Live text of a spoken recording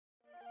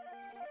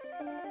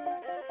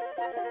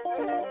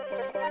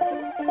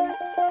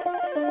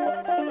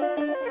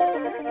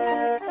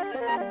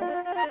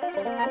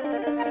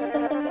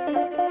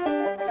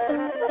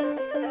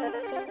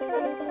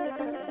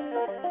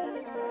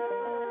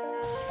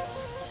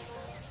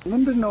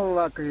ምንድነው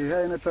እባክህ ይሄ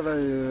አይነት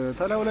ተባይ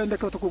ተላው ላይ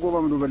እንደከብት እኮ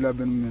ጎማም ነው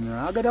በላብን ምን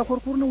አገዳ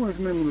ኮርኩር ነው ወይስ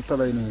ምን ምኑት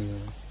ተባይ ነው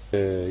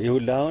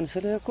ይሁላ አሁን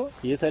ስለህ እኮ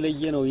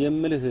የተለየ ነው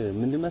የምልህ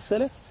ምን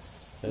መሰለህ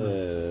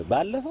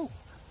ባለፈው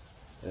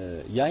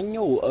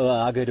ያኛው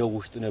አገዳው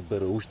ውስጥ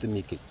ነበር ውስጥ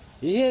የሚገኝ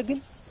ይሄ ግን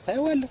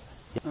ታይዋለህ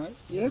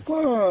ይሄ እኮ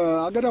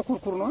አገዳ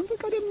ኮርኩር ነው አንተ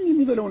ቀደም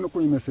የሚበላውን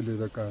እኮ ይመስል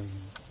በቃ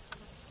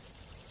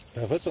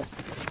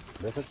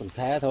በፈጽም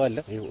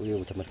ታያተዋለህ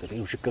ይሄው ተመልከተ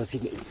ይሄው ሽከም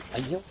ሲል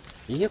አየው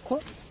ይሄ እኮ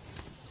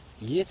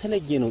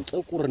የተለየ ነው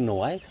ጥቁር ነው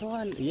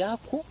አይተዋል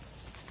ያኮ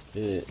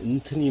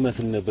እንትን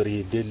ይመስል ነበር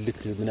ይሄ ደልክ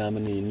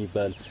ምናምን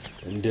የሚባል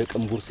እንደ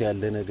ቅንቡርስ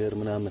ያለ ነገር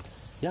ምናምን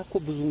ያኮ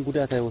ብዙም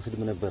ጉዳት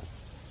አይወስድም ነበር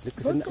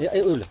ልክስና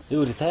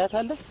ይኸውልህ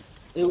ታያታለህ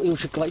ይኸው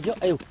ሽከም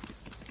አየው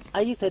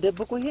አይ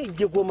ተደብቆ ይሄ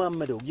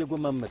እየጎማመደው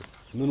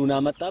ምኑን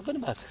አመጣብን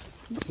ባክ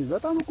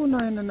በጣም እኮ ነው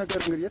ይሄን ነገር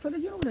እንግዲህ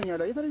የተለየ ነው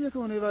ለኛላ የተለየ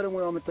ከሆነ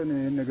የባለሙያው መተን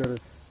ይሄን ነገር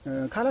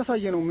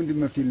ካላሳየ ነው ምንድን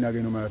መፍትሄ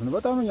ልናገኝ ነው ማለት ነው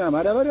በጣም እኛ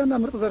ማዳበሪያና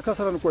ምርጥ ዘር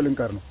ከሰረን እኮ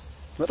ልንቀር ነው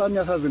በጣም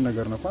የሚያሳዝን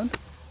ነገር ነው እንኳን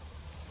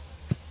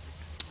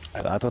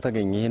አቶ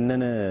ተገኝ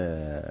ይሄንን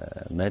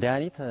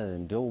መድኃኒት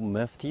እንደው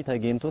መፍትሄ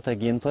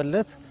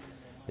ተገኝቶለት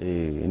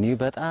እኔ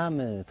በጣም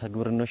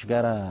ተግብርኖች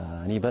ጋራ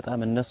እኔ በጣም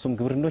እነሱም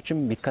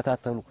ግብርኖችም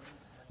ቢከታተሉ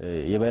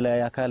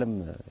የበላይ አካልም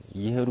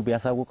ይሄዱ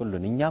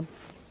ቢያሳውቁልን እኛም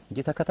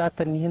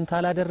እየተከታተልን ይሄን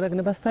ታላደረግን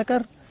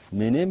በስተቀር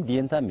ምንም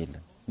ዲንታም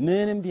የለም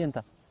ምንም ዲንታ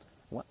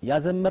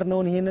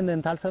ያዘመርነውን ይሄንን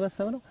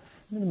እንታልሰበሰብነው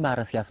ምን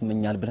ማረስ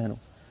ያስመኛል ብለህ ነው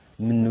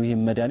ምን ነው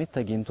ይሄን መድኃኒት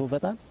ተገኝቶ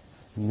በጣም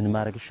ምን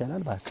ማድረግ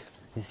ይሻላል ባክ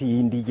እሺ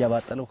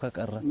እንዲያባጠለው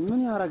ከቀረ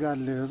ምን ያረጋል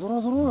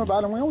ዞሮ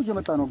ባለሙያው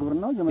እየመጣ ነው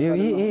ግብርናው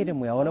ይሄ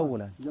ደግሞ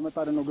ያወለውላል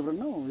እየመጣ ነው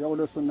ግብርናው ያው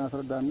ለሱና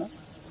አስረዳና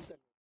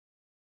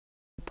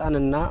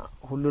ጣንና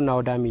ሁሉን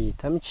አውዳሚ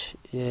ተምች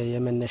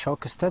የመነሻው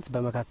ክስተት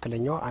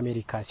በመካከለኛው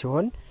አሜሪካ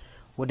ሲሆን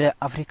ወደ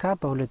አፍሪካ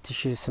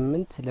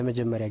በ2008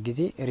 ለመጀመሪያ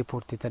ጊዜ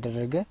ሪፖርት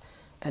የተደረገ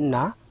እና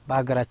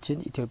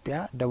በሀገራችን ኢትዮጵያ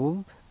ደቡብ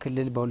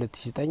ክልል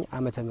በ2009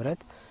 ዓመተ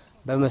ምህረት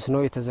በመስኖ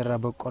የተዘራ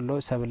በቆሎ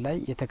ሰብል ላይ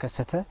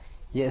የተከሰተ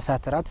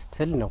የእሳት ራት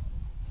ትል ነው።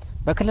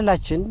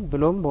 በክልላችን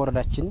ብሎም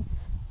በወረዳችን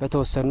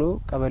በተወሰኑ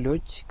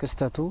ቀበሌዎች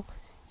ክስተቱ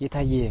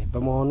የታየ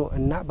በመሆኑ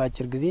እና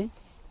በአጭር ጊዜ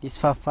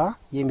ሊስፋፋ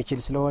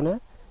የሚችል ስለሆነ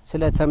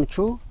ስለ ተምቹ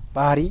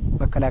ባህሪ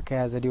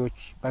መከላከያ ዘዴዎች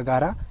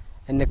በጋራ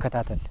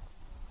እንከታተል።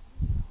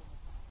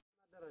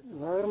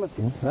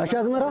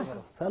 አሻዝመራ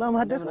ሰላም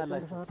አደር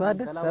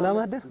ሰላም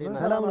አደር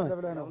ሰላም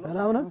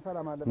ነው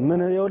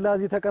ምን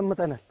ይውላዚ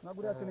ተቀምጠናል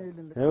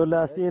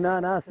ይውላስ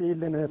ቲናና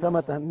ሲልን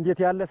ተመጣን እንዴት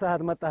ያለ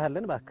ሰዓት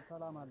መጣሃልን ባክ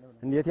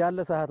እንዴት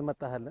ያለ ሰዓት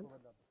መጣሃልን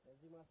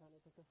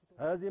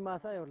እዚህ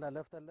ማሳ ይውላ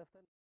ለፍተን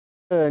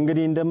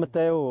እንግዲህ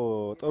እንደምታየው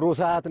ጥሩ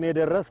ሰዓት ነው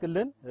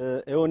የደረስክልን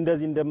ይው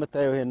እንደዚህ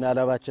እንደምታየው ይሄን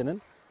አላባችንን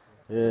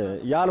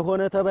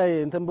ያልሆነ ተባይ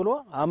እንትን ብሎ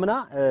አምና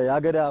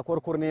ያገዳ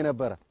ኮርኩር ነው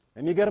የነበረ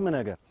የሚገርም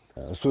ነገር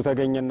እሱ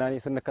ተገኘና እኔ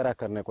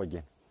ስንከራከር ነው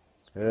ቆየን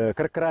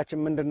ክርክራችን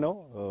ምንድነው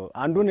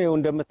አንዱን ይው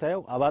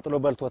እንደምታየው አባጥሎ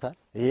በልቶታል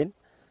ይሄን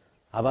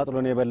አባጥሎ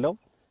ነው የበላው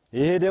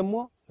ይሄ ደግሞ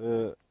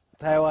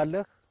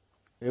ታየዋለህ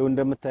ይው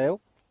እንደምታየው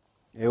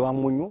ይው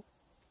አሙኙ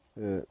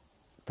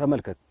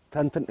ተመልከት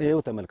ተንትን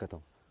ይው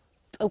ተመልከተው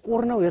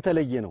ጥቁር ነው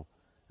የተለየ ነው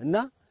እና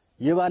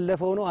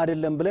የባለፈው ነው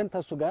አይደለም ብለን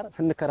ተሱ ጋር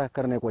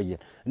ስንከራከር ነው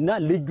ቆየን እና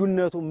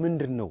ልዩነቱ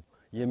ምንድነው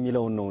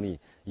የሚለውን ነው እኔ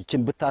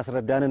ይችን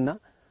ብታስረዳንና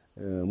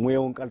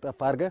ሙያውን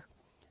ቀልጠፍ አድርገህ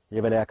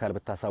የበላይ አካል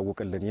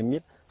ብታሳውቅልን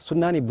የሚል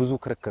እሱና እኔ ብዙ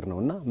ክርክር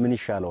ነውና ምን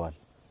ይሻለዋል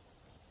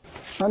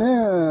እኔ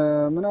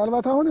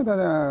ምናልባት አሁን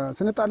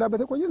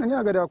ስንጣላበት ቆየን እኔ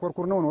አገዳ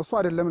ኮርኩር ነው እሱ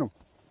አይደለም ነው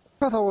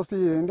ታውስቲ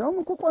እንዲያውም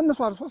እኮ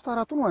ቆንሷል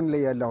 3-4 ነው አንለ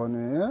ያለ አሁን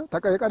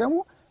ተቀደሙ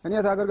እኔ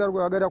ታገርጋር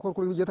አገዳ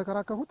ኮርኩር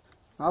እየተከራከርኩት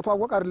አቶ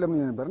አወቅ አይደለም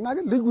ነበርና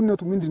ግን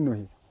ልዩነቱ ምንድነው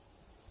ይሄ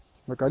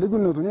በቃ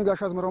ልዩነቱ እኔ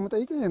ጋሽ አዝመራው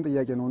መጠይቅ ይሄን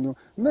ጥያቄ ነው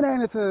ምን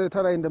አይነት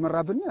ተባይ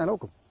እንደመራብኝ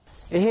አላውቅም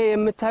ይሄ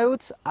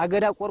የምታዩት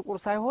አገዳ ቆርቁር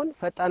ሳይሆን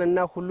ፈጣንና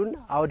ሁሉን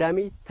አውዳሚ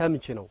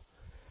ተምች ነው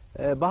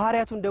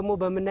ባህሪያቱን ደግሞ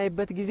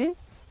በመናይበት ጊዜ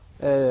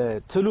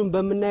ትሉን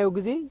በመናየው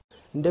ጊዜ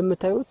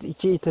እንደምታዩት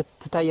እቺ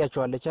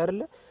ትታያቸዋለች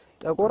አይደለ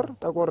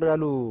ጠቆር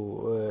ያሉ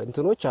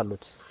እንትኖች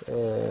አሉት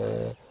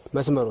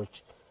መስመሮች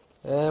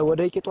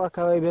ወደ ቂጡ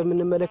አካባቢ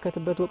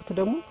በመንመለከትበት ወቅት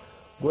ደግሞ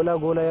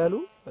ጎላ ያሉ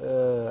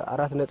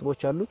አራት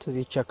ነጥቦች አሉት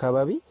እዚች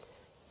አካባቢ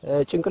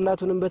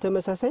ጭንቅላቱንም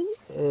በተመሳሳይ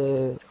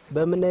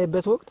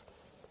በመናይበት ወቅት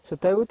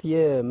ስታዩት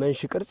የመንሽ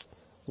ቅርጽ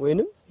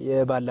ወይንም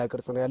የባላ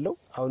ቅርጽ ነው ያለው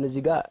አሁን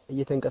እዚህ ጋር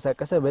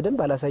እየተንቀሳቀሰ በደንብ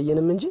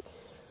አላሳየንም እንጂ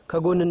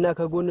ከጎንና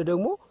ከጎን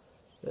ደግሞ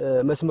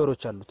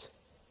መስመሮች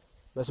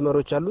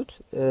አሉት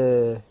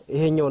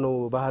ይሄኛው ነው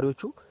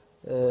ባህሪዎቹ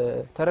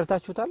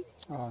ተረድታችሁታል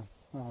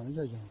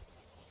እያየሁ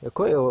እኮ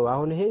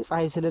አሁን ይሄ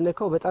ፀሐይ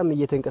ስለነካው በጣም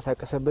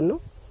እየተንቀሳቀሰብን ነው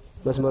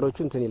መስመሮቹ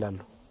እንትን ይላሉ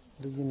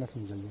ልዩነት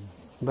እንጀምር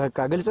በቃ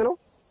ግልጽ ነው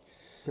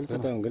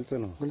ግልጽ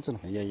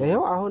ነው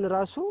ይሄው አሁን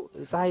ራሱ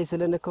ፀሐይ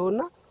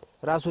ስለነካውና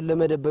ራሱን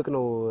ለመደበቅ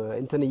ነው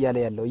እንትን እያለ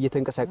ያለው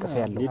እየተንቀሳቀሰ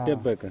ያለው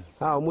ይደበቀ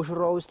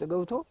ሙሽራው ውስጥ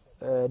ገብቶ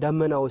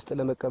ዳመና ውስጥ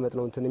ለመቀመጥ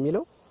ነው እንትን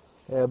የሚለው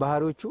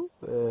ባህሪዎቹ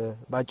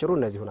ባጭሩ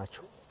እነዚህ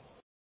ናቸው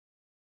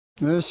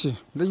እሺ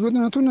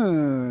ልዩነቱን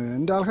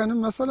እንዳልከንም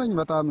መሰለኝ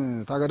በጣም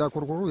ታገዳ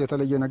ኮርኩሩ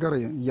የተለየ ነገር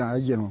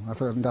ያየ ነው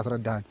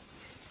እንዳስረዳኸኝ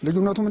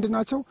ልዩነቱ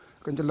ምንድናቸው?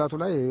 ቅንጭላቱ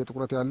ላይ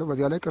ጥቁረት ያለው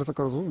በዚያ ላይ ቅርጽ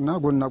ቅርጹ እና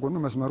ጎንና ጎኑ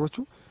መስመሮቹ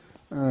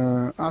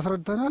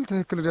አስረድተናል።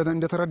 ትክክል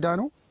እንደተረዳ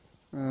ነው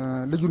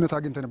ልዩነት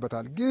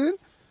አግኝተንበታል። ግን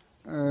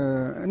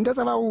እንደ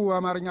ጸባው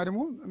አማርኛ ደግሞ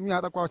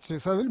የሚያጠቋቸው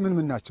ሰብል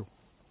ምን ናቸው?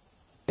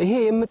 ይሄ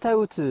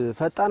የምታዩት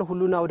ፈጣን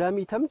ሁሉን አውዳሚ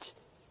ተምች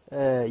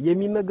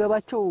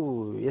የሚመገባቸው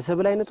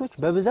የሰብል አይነቶች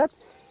በብዛት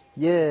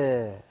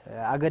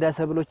የአገዳ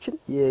ሰብሎችን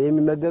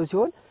የሚመገብ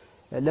ሲሆን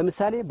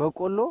ለምሳሌ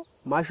በቆሎ፣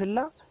 ማሽላ፣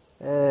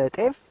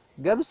 ጤፍ፣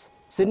 ገብስ፣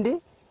 ስንዴ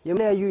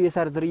የተለያዩ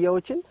የሳር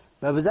ዝርያዎችን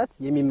በብዛት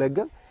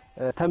የሚመገብ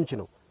ተምች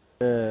ነው።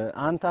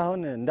 አንተ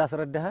አሁን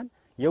እንዳስረዳህን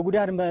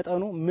የጉዳት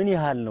መጠኑ ምን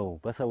ያህል ነው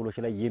በሰብሎች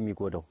ላይ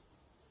የሚጎዳው?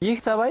 ይህ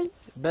ተባይ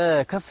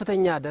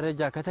በከፍተኛ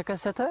ደረጃ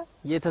ከተከሰተ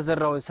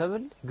የተዘራውን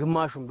ሰብል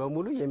ግማሹን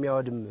በሙሉ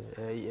የሚያወድም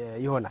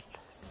ይሆናል።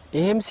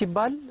 ይሄም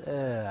ሲባል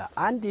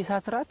አንድ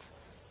የእሳት ራት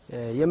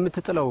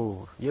የምትጥለው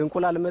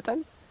የእንቁላል መጠን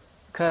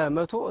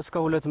ከ100 እስከ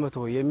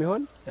 200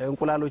 የሚሆን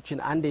እንቁላሎችን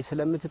አንዴ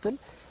ስለምትጥል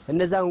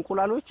እነዛ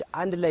እንቁላሎች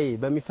አንድ ላይ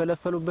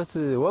በሚፈለፈሉበት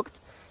ወቅት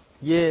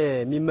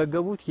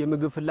የሚመገቡት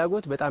የምግብ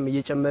ፍላጎት በጣም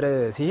እየጨመረ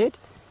ሲሄድ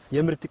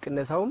የምርት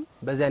ቅነሳውም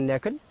በዚያን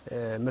ያክል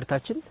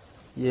ምርታችን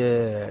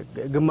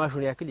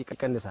የግማሹን ያክል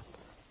ይቀንሳል።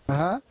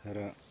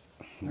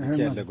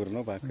 ያለ ጉር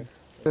ነው ባከ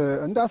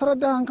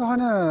እንዳስረዳህን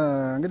ከሆነ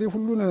እንግዲህ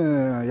ሁሉን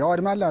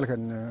ያወድማል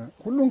አልከን።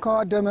 ሁሉን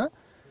ካወደመ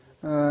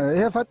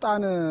ይሄ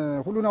ፈጣን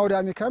ሁሉን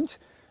አውዳሚ ተምች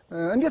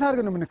እንዴት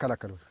አድርገን ነው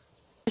የምንከላከለው?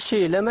 እሺ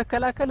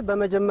ለመከላከል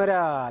በመጀመሪያ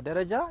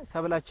ደረጃ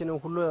ሰብላችንን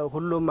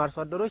ሁሉም አርሶ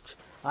አደሮች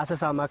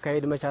አሰሳ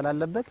ማካሄድ መቻል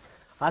አለበት።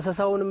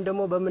 አሰሳውንም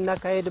ደግሞ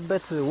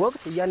በመናካሄድበት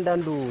ወቅት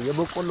እያንዳንዱ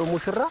የበቆሎ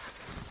ሙሽራ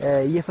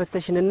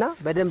እየፈተሽንና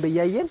በደንብ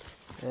እያየን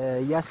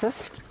እያሰስ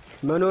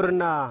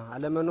መኖርና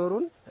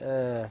አለመኖሩን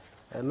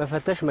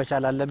መፈተሽ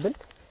መቻል አለብን።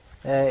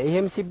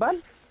 ይሄም ሲባል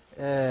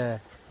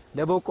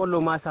ለበቆሎ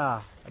ማሳ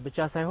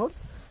ብቻ ሳይሆን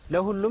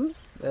ለሁሉም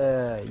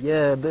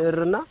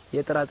የብዕርና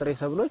የጥራጥሬ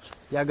ሰብሎች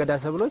ያገዳ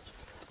ሰብሎች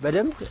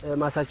በደንብ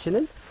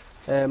ማሳችንን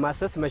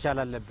ማሰስ መቻል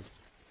አለብን።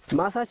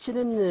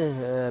 ማሳችንን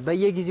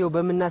በየጊዜው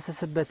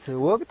በመናሰስበት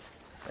ወቅት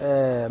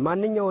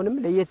ማንኛውንም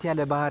ለየት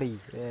ያለ ባህሪ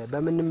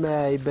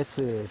በምንመያይበት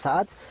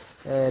ሰዓት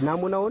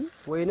ናሙናውን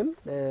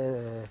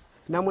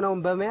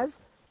በመያዝ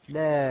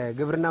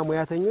ለግብርና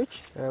ሙያተኞች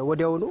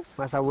ወዲያውኑ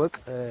ማሳወቅ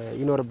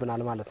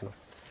ይኖርብናል ማለት ነው።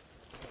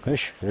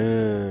 እሺ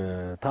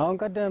ታውን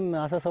ቀደም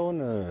አሰሳውን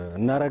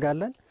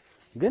እናረጋለን።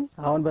 ግን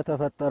አሁን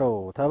በተፈጠረው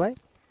ተባይ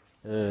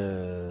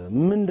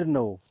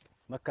ምንድነው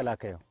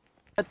መከላከያው?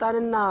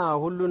 ፈጣንና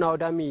ሁሉን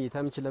አውዳሚ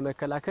ተምች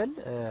ለመከላከል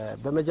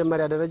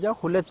በመጀመሪያ ደረጃ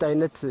ሁለት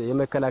አይነት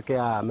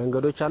የመከላከያ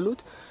መንገዶች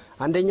አሉት።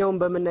 አንደኛውን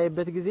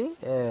በመናይበት ጊዜ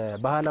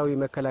ባህላዊ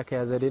መከላከያ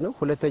ዘዴ ነው።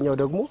 ሁለተኛው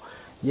ደግሞ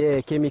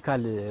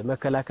የኬሚካል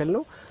መከላከል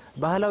ነው።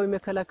 ባህላዊ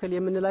መከላከል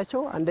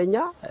የምንላቸው አንደኛ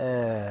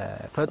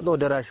ፈጥኖ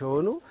ደራሽ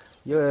የሆኑ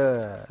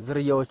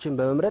የዝርያዎችን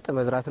በመምረጥ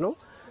መዝራት ነው።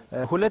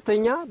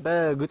 ሁለተኛ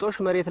በግጦሽ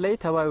መሬት ላይ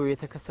ተባዩ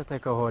የተከሰተ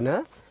ከሆነ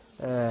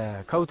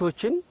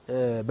ከብቶችን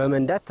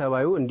በመንዳት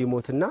ተባዩ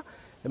እንዲሞትና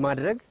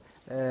ማድረግ።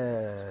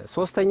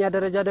 ሶስተኛ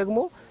ደረጃ ደግሞ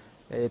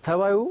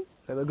ተባዩ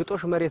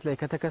ግጦሽ መሬት ላይ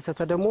ከተከሰተ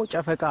ደግሞ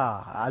ጨፈቃ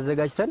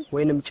አዘጋጅተን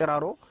ወይንም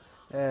ጭራሮ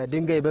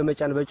ድንጋይ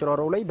በመጫን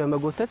በጭራሮው ላይ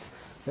በመጎተት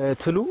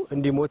ትሉ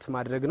እንዲሞት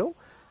ማድረግ ነው።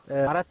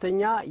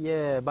 አራተኛ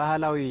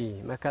የባህላዊ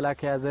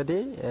መከላከያ ዘዴ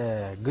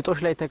ግጦሽ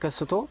ላይ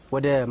ተከስቶ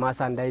ወደ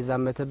ማሳ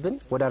እንዳይዛመትብን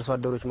ወደ አርሶ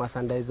አደሮች ማሳ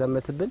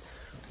እንዳይዛመትብን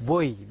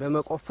ቦይ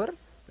በመቆፈር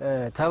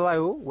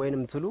ተባዩ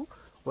ወይንም ትሉ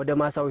ወደ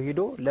ማሳው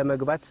ሄዶ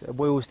ለመግባት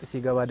ቦይ ውስጥ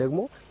ሲገባ ደግሞ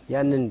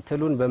ያንን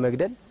ትሉን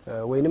በመግደል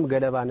ወይንም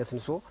ገለባ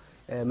ነስንሶ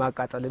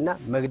ማቃጠልና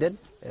መግደል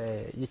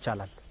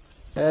ይቻላል።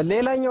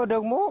 ሌላኛው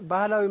ደግሞ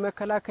ባህላዊ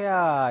መከላከያ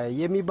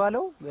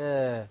የሚባለው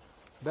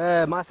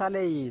በማሳ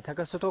ላይ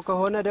ተከስቶ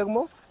ከሆነ ደግሞ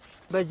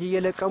በእጅ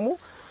እየለቀሙ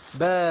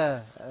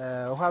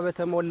በውሃ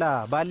በተሞላ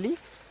ባሊ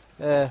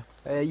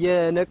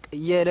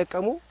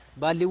እየለቀሙ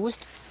ባሊ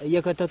ውስጥ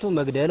እየከተቱ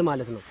መግደል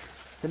ማለት ነው።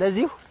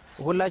 ስለዚህ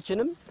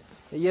ሁላችንም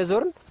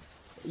እየዞርን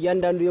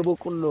እያንዳንዱ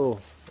የበቆሎ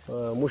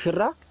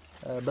ሙሽራ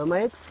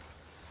በማየት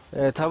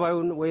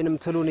ተባዩን ወይንም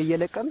ትሉን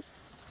እየለቀም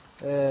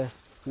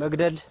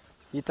መግደል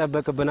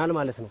ይጠበቅብናል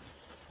ማለት ነው።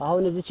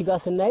 አሁን እዚች ጋር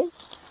ስናይ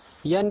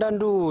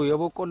እያንዳንዱ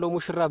የበቆሎ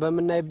ሙሽራ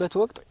በመናይበት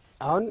ወቅት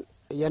አሁን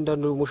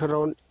እያንዳንዱ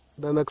ሙሽራውን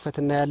በመክፈት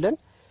እናያለን።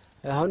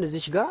 አሁን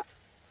እዚች ጋር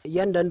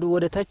እያንዳንዱ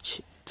ወደ ታች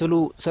ትሉ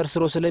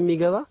ሰርስሮ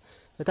ስለሚገባ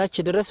ታች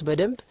ድረስ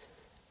በደንብ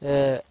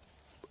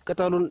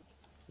ቅጠሉን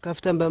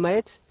ከፍተን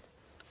በማየት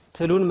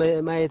ትሉን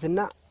ማየትና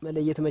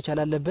መለየት መቻል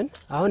አለብን።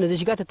 አሁን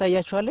እዚች ጋር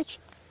ትታያችኋለች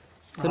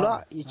ትሏ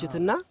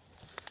ይችትና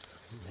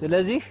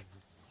ስለዚህ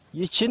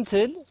ይችን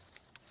ትል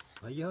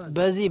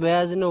በዚህ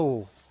በያዝነው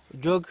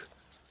ጆግ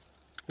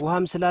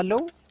ውሃም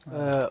ስላለው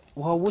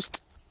ውሃው ውስጥ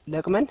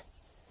ለቅመን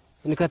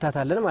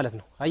እንከታታለን ማለት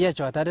ነው።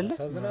 አያችኋት አይደለ?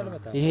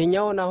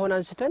 ይሄኛውን አሁን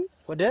አንስተን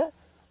ወደ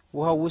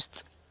ውሃው ውስጥ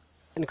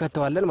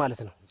እንከተዋለን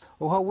ማለት ነው።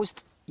 ውሃው ውስጥ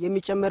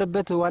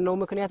የሚጨመርበት ዋናው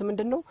ምክንያት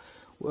ምንድነው?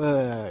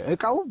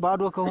 እቃው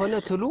ባዶ ከሆነ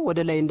ትሉ ወደ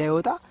ላይ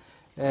እንዳይወጣ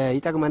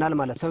ይጠቅመናል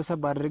ማለት ነው።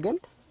 ሰብሰብ አድርገን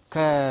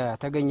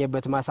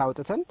ከተገኘበት ማሳ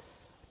አውጥተን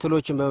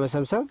ትሎችን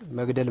በመሰምሰብ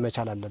መግደል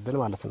መቻል አለብን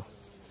ማለት ነው።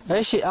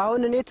 እሺ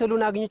አሁን እኔ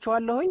ትሉን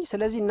አግኝቼዋለሁኝ።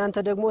 ስለዚህ እናንተ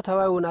ደግሞ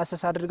ተባዩን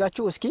አሰስ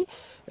አድርጋችሁ እስኪ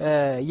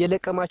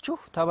እየለቀማችሁ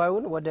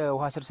ተባዩን ወደ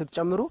ውሃ ስር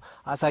ስትጨምሩ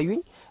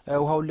አሳዩኝ።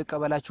 ውሃውን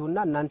ልቀበላችሁና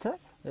እናንተ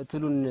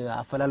ትሉን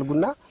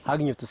አፈላልጉና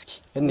አግኙት እስኪ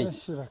እንይ።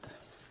 እሺ በቃ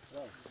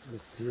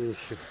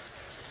እሺ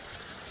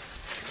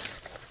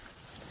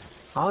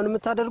አሁን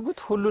የምታደርጉት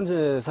ሁሉን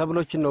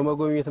ሰብሎችን ነው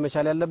መጎብኘት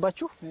መቻል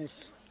ያለባችሁ። እሺ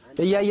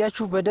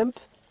እያያችሁ በደንብ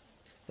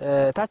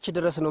ታች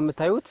ድረስ ነው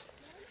የምታዩት።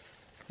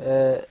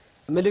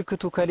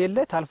 ምልክቱ ከሌለ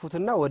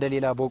ታልፉትና ወደ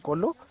ሌላ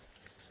በቆሎ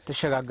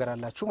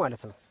ትሸጋገራላችሁ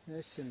ማለት ነው።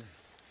 እሺ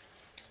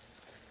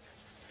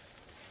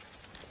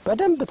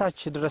በደንብ ታች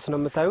ድረስ ነው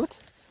የምታዩት።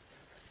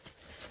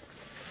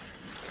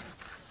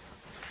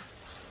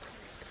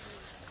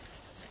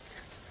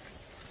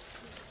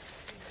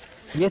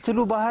 የትሉ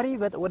ባህሪ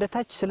ወደ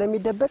ታች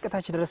ስለሚደበቅ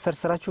ታች ድረስ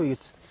ሰርስራችሁ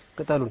እዩት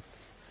ቅጠሉን።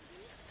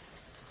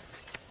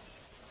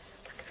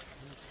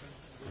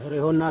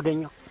 ሬሆና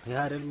አገኘው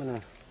ያረል ምን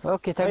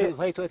ኦኬ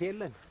ፋይቶት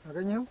የለን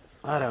አገኘው።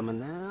 አረ ምን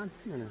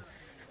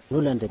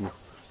ነው ለእንደኛው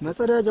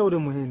መጸዳጃው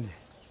ደግሞ ይሄን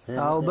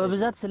አው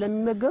በብዛት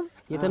ስለሚመገብ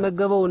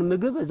የተመገበውን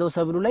ምግብ እዛው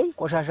ሰብሉ ላይ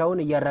ቆሻሻውን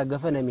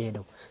እያራገፈ ነው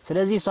የሚሄደው።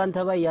 ስለዚህ እሷን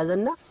ተባይ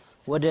ያዘና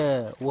ወደ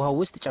ውሃው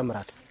ውስጥ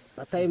ጨምራት።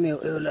 አታይም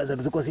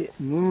ለዘግዝቆሲ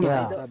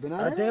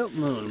አታዩ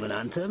ምን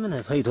አንተ ምን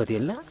ፋይቶት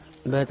የለ።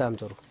 በጣም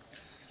ጥሩ።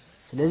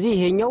 ስለዚህ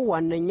ይሄኛው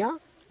ዋነኛ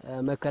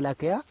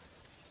መከላከያ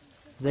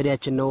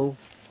ዘዴያችን ነው።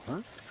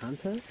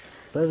 አንተ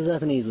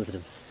በብዛት ነው ይዞት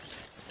ደግሞ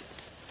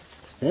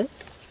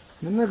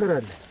ምን ነገር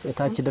አለ?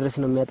 ታች ድረስ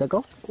ነው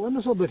የሚያጠቃው።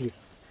 ቆንሶበት ይሄ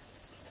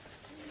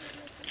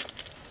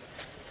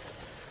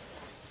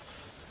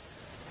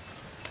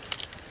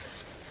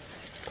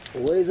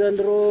ወይ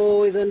ዘንድሮ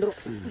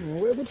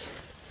ወይ ጉድ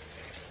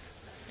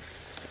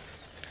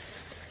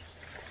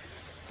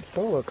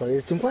በቃ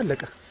እዚህ እንኳን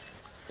አለቀ።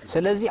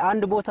 ስለዚህ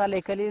አንድ ቦታ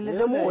ላይ ከሌለ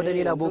ደግሞ ወደ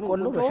ሌላ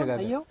በቆሎ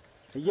መሸጋገር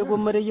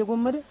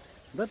እየጎመደ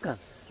በቃ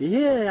ይሄ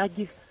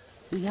አጅህ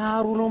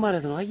ያሩ ነው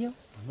ማለት ነው። አየው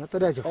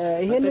መጠዳጃው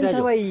ይሄንን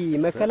ተባይ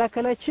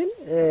መከላከላችን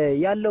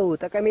ያለው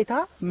ጠቀሜታ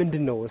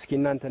ምንድነው? እስኪ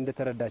እናንተ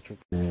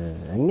እንደተረዳችሁት።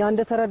 እኛ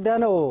እንደተረዳ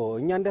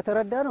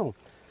ነው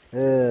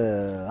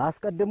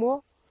አስቀድሞ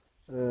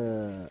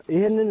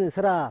ይሄንን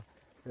ስራ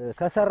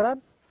ከሰራን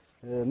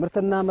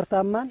ምርትና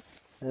ምርታማን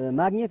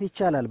ማግኘት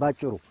ይቻላል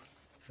ባጭሩ።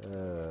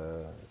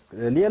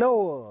 ሌላው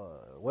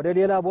ወደ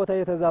ሌላ ቦታ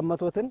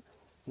የተዛመቱትን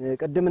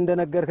ቅድም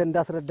እንደነገርክ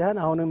እንዳስረዳህን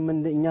አሁንም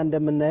እኛ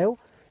እንደምናየው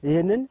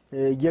ይሄንን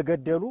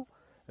እየገደሉ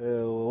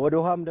ወደ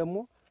ውሃም ደግሞ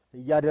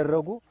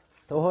እያደረጉ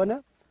ተሆነ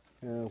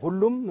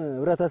ሁሉም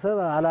ህብረተሰብ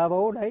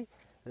አላባው ላይ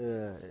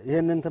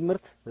ይሄንን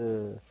ትምህርት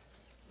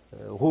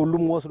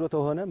ሁሉም ወስዶ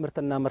ተሆነ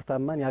ምርትና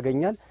ምርታማን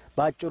ያገኛል።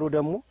 ባጭሩ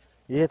ደግሞ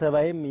ይሄ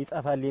ተባይም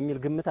ይጠፋል የሚል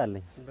ግምት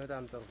አለኝ።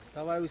 በጣም ጥሩ።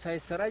 ተባዩ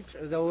ሳይሰራጭ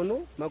እዛውኑ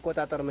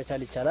መቆጣጠር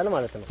መቻል ይቻላል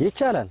ማለት ነው።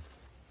 ይቻላል።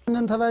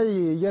 እነን ተባይ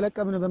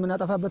እየለቀምን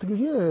በመናጠፋበት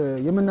ጊዜ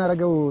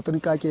የምናረገው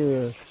ጥንቃቄ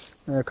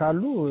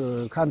ካሉ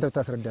ካንተ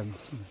ተስረዳም።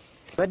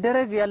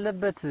 መደረግ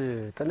ያለበት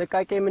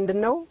ጥንቃቄ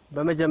ምንድነው?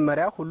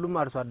 በመጀመሪያ ሁሉም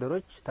አርሶ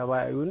አደሮች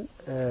ተባዩን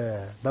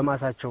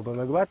በማሳቸው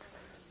በመግባት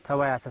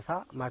ተባይ አሰሳ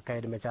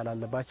ማካሄድ መቻል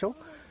አለባቸው።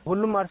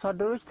 ሁሉም አርሶ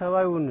አደሮች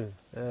ተባዩን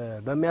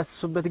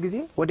በሚያስሱበት ጊዜ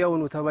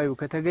ወዲያውኑ ተባዩ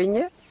ከተገኘ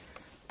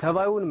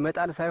ተባዩን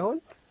መጣል ሳይሆን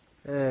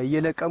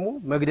እየለቀሙ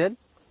መግደል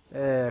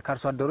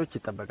ከአርሶ አደሮች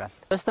ይጠበቃል።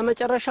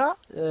 በስተመጨረሻ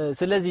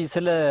ስለዚህ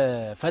ስለ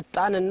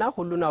ፈጣንና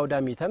ሁሉን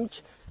አውዳሚ ተምች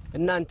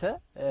እናንተ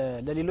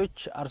ለሌሎች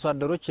አርሶ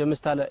አደሮች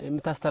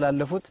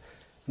የምታስተላልፉት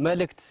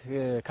መልእክት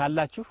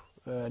ካላችሁ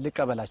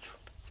ልቀበላችሁ።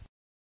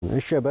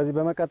 እሺ በዚህ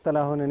በመቀጠል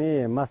አሁን እኔ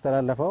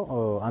የማስተላልፈው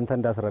አንተ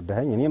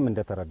እንዳስረዳኸኝ እኔም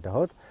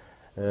እንደተረዳሁት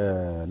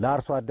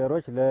ለአርሶ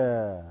አደሮች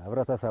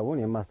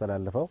ለህብረተሰቡን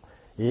የማስተላልፈው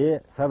ይሄ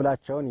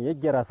ሰብላቸውን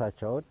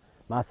የየራሳቸውን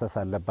ማሰስ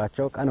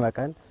አለባቸው፣ ቀን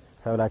በቀን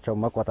ሰብላቸውን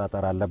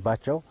መቆጣጠር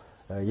አለባቸው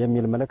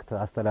የሚል መልእክት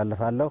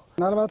አስተላልፋለሁ።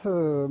 ምናልባት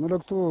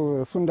መልእክቱ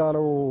እሱ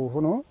እንዳለው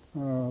ሆኖ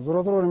ዞሮ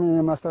ዞሮ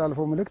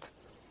የማስተላልፈው መልእክት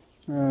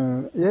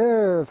ይሄ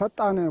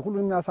ፈጣን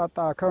ሁሉን የሚያሳጣ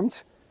ከምች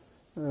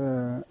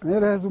እኔ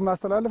ለህዝቡ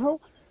ማስተላልፈው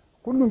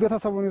ሁሉም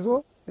ቤተሰቡን ይዞ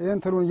ይሄን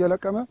ትሉን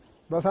እየለቀመ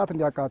በእሳት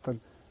እንዲያቃጥል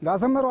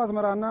ለአዘመረው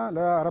አዝመራና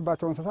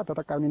ለአረባቸው እንስሳት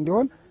ተጠቃሚ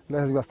እንዲሆን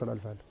ለህዝቡ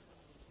ያስተላልፋል።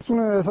 እሱን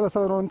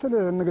የሰበሰበው እንትን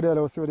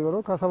እንግደለው እስቲ ወዲህ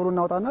በለው ከሰብሉ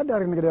እናውጣና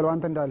ዳሪ እንግደለው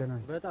አንተ እንዳለ ነው።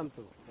 በጣም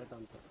ጥሩ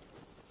በጣም ጥሩ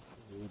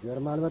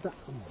ይገርማል በጣም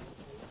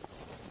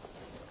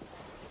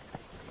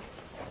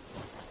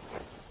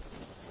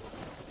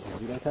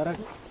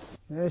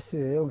እሺ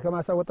ይኸው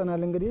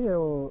ከማሳወጠናል እንግዲህ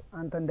ይኸው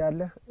አንተ እንዳለ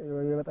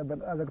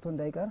የበጠበጠ አዘግቶ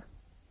እንዳይቀር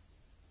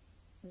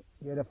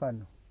የደፋን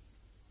ነው።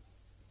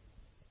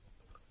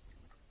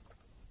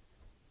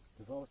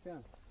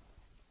 ደፋውስቲያን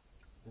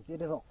እዚህ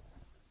ደፋው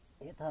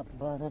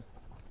የታባረ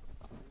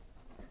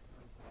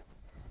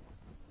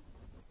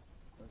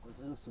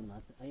እሱና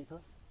አይቶ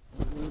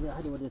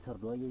ወደ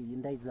ተርዶ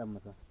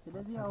እንዳይዛመት ነው።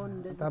 ስለዚህ አሁን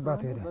እንደዚህ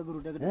ታባቱ ሄደ በእግሩ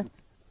ደግደት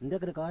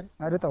እንደግርቀው አይደል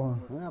አድጣው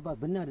አባ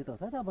ብናድጣው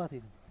ታባቱ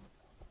ሄደ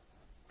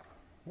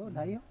ነው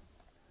ታየ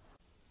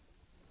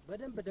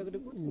በደንብ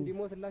ደግድጉት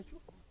እንዲሞትላችሁ።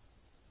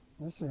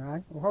 እሺ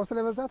አይ ውሃው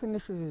ስለበዛ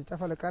ትንሽ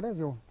ጨፈለቃለ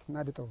እዚው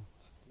እናድጣው።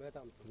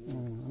 በጣም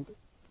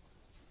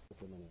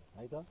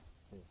አይታ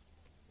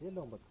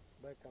የለውም በቃ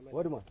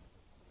ወድሟል።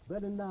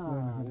 በልና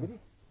እንግዲህ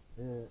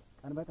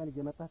ቀን በቀን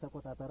እየመጣህ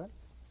ተቆጣጠረን።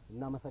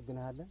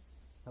 እናመሰግንሃለን።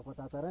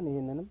 ተቆጣጠረን።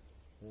 ይሄንንም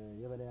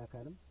የበላይ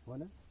አካልም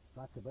ሆነ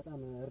እባክህ በጣም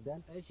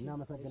እርዳን።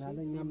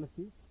 እናመሰግናለን። እኛም እስቲ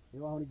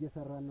ይኸው አሁን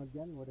እየሰራን ነው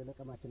እያልን ወደ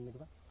ለቀማችን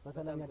እንግባ።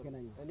 በሰላም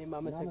ያገናኘን። እኔም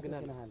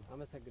አመሰግናለሁ።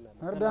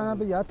 እርዳና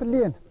ብዬ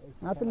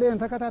አትለየን፣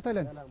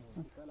 ተከታተለን።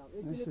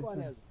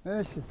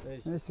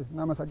 እሺ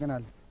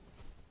እናመሰግናለን።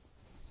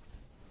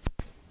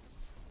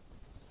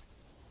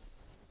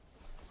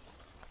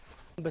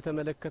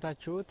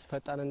 በተመለከታችሁት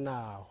ፈጣንና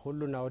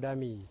ሁሉን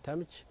አውዳሚ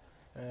ተምች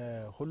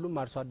ሁሉም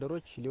አርሶ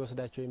አደሮች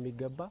ሊወስዳቸው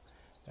የሚገባ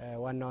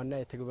ዋና ዋና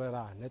የትግበራ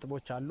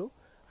ነጥቦች አሉ።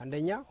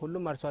 አንደኛ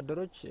ሁሉም አርሶ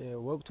አደሮች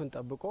ወቅቱን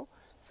ጠብቆ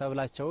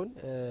ሰብላቸውን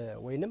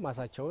ወይንም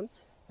ማሳቸውን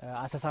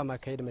አሰሳ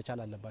ማካሄድ መቻል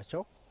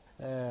አለባቸው።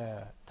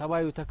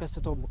 ተባዩ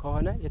ተከስቶ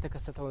ከሆነ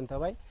የተከሰተውን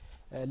ተባይ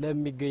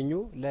ለሚገኙ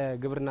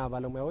ለግብርና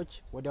ባለሙያዎች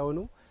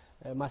ወዲያውኑ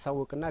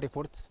ማሳወቅና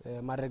ሪፖርት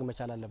ማድረግ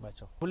መቻል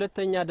አለባቸው።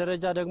 ሁለተኛ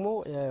ደረጃ ደግሞ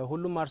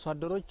ሁሉም አርሶ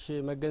አደሮች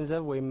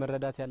መገንዘብ ወይም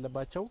መረዳት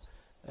ያለባቸው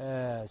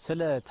ስለ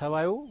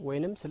ተባዩ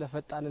ወይንም ስለ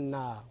ፈጣንና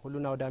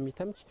ሁሉን አውዳሚ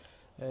ተምች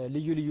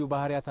ልዩ ልዩ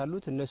ባህሪያት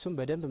አሉት። እነሱም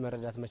በደንብ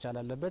መረዳት መቻል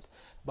አለበት።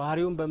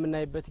 ባህሪውን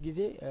በምናይበት ጊዜ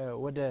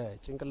ወደ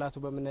ጭንቅላቱ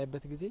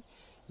በምናይበት ጊዜ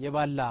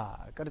የባላ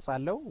ቅርጽ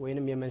አለው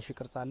ወይንም የመንሽ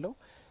ቅርጽ አለው።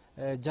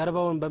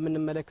 ጀርባውን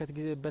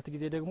በምንመለከትበት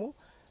ጊዜ ደግሞ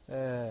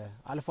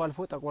አልፎ አልፎ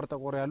ጠቆር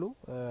ጠቆር ያሉ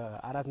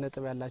 4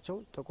 ነጥብ ያላቸው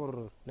ጥቁር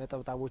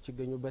ነጠብጣቦች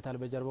ይገኙበታል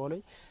በጀርባው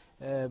ላይ።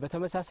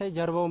 በተመሳሳይ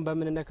ጀርባውን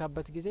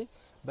በምንነካበት ጊዜ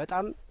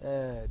በጣም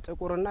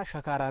ጥቁርና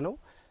ሸካራ ነው።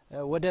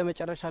 ወደ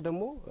መጨረሻ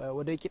ደግሞ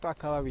ወደ ቂጡ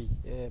አካባቢ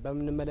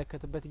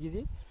በምንመለከትበት ጊዜ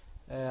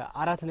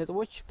 4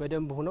 ነጥቦች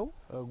በደንብ ሆነው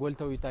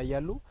ጎልተው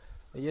ይታያሉ።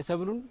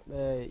 የሰብሉን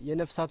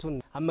የነፍሳቱን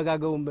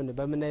አመጋገቡን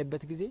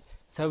በምናይበት ጊዜ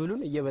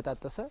ሰብሉን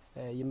እየበጣጠሰ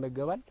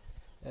ይመገባል።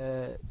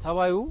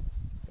 ተባዩ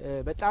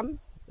በጣም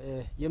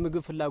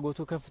የምግብ ፍላጎቱ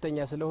ከፍተኛ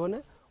ስለሆነ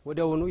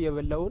ወዲያውኑ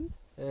የበላውን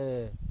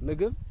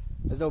ምግብ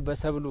እዛው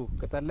በሰብሉ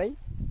ቅጠል ላይ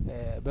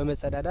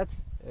በመጸዳዳት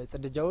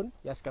ጽድጃውን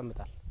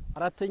ያስቀምጣል።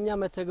 አራተኛ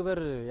መተግበር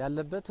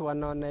ያለበት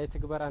ዋና ዋና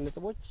የትግበራ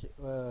ነጥቦች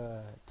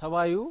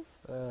ተባዩ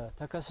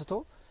ተከስቶ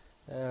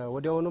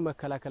ወዲያውኑ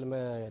መከላከል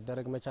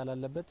መደረግ መቻል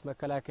አለበት።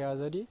 መከላከያ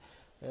ዘዴ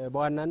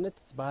በዋናነት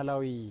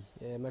ባህላዊ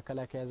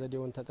መከላከያ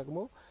ዘዴውን ተጠቅሞ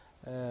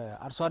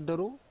አርሶ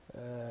አደሩ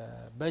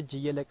በእጅ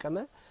እየለቀመ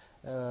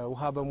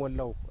ውሃ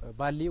በሞላው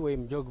ባሊ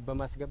ወይም ጆግ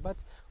በማስገባት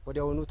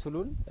ወዲያውኑ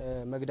ትሉን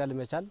መግደል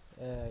መቻል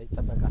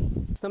ይጠበቃል።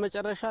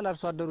 በስተመጨረሻ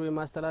ለአርሶ አደሩ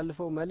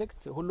የማስተላልፈው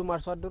መልእክት ሁሉም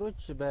አርሶ አደሮች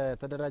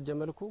በተደራጀ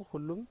መልኩ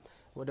ሁሉም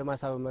ወደ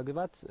ማሳ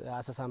በመግባት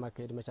አሰሳ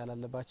ማካሄድ መቻል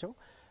አለባቸው።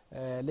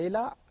 ሌላ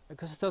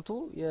ክስተቱ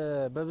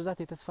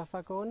በብዛት የተስፋፋ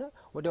ከሆነ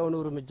ወዲያውኑ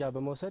እርምጃ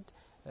በመውሰድ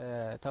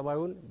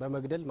ተባዩን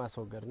በመግደል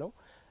ማስወገድ ነው።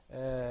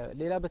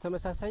 ሌላ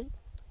በተመሳሳይ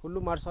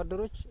ሁሉም አርሶ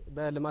አደሮች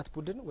በልማት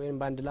ቡድን ወይም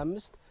በአንድ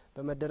ለ5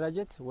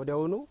 በመደራጀት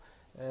ወዲያውኑ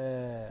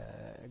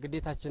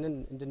ግዴታችንን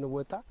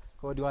እንድንወጣ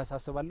ከወዲሁ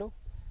አሳስባለሁ።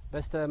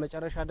 በስተ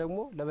መጨረሻ ደግሞ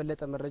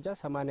ለበለጠ መረጃ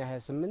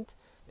 8028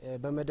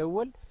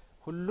 በመደወል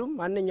ሁሉም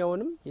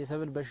ማንኛውንም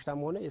የሰብል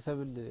በሽታም ሆነ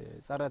የሰብል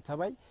ጸረ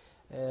ተባይ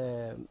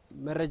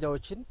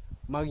መረጃዎችን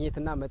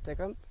ማግኘትና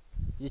መጠቀም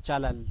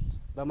ይቻላል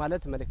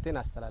በማለት መልእክቴን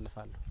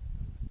አስተላልፋለሁ።